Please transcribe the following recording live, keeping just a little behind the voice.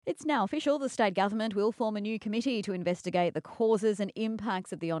It's now official. The state government will form a new committee to investigate the causes and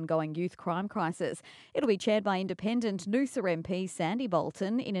impacts of the ongoing youth crime crisis. It'll be chaired by independent Noosa MP Sandy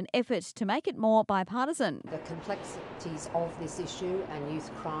Bolton in an effort to make it more bipartisan. The complexities of this issue and youth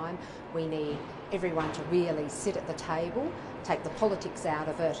crime, we need everyone to really sit at the table, take the politics out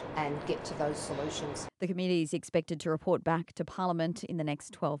of it and get to those solutions. The committee is expected to report back to Parliament in the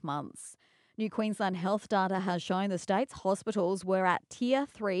next 12 months. New Queensland health data has shown the state's hospitals were at Tier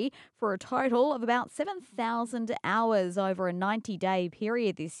 3 for a total of about 7,000 hours over a 90-day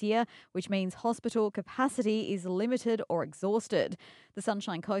period this year, which means hospital capacity is limited or exhausted. The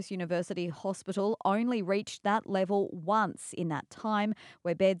Sunshine Coast University Hospital only reached that level once in that time,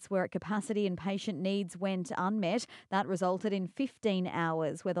 where beds were at capacity and patient needs went unmet. That resulted in 15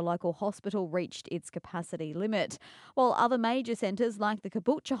 hours where the local hospital reached its capacity limit. While other major centres like the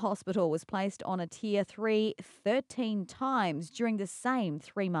Caboolture Hospital was placed on a Tier 3 13 times during the same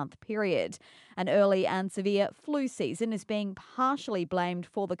 3-month period. An early and severe flu season is being partially blamed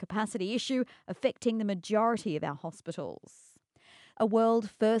for the capacity issue affecting the majority of our hospitals. A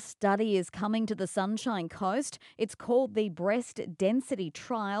world-first study is coming to the Sunshine Coast. It's called the Breast Density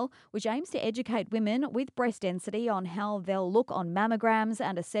Trial, which aims to educate women with breast density on how they'll look on mammograms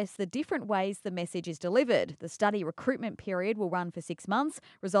and assess the different ways the message is delivered. The study recruitment period will run for 6 months.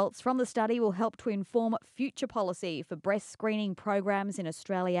 Results from the study will help to inform future policy for breast screening programs in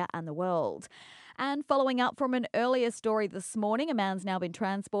Australia and the world. And following up from an earlier story this morning, a man's now been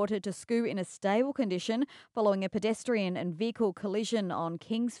transported to SCOO in a stable condition following a pedestrian and vehicle collision on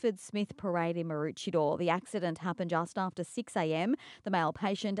Kingsford Smith Parade in Maroochydore. The accident happened just after 6 a.m. The male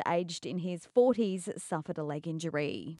patient, aged in his 40s, suffered a leg injury.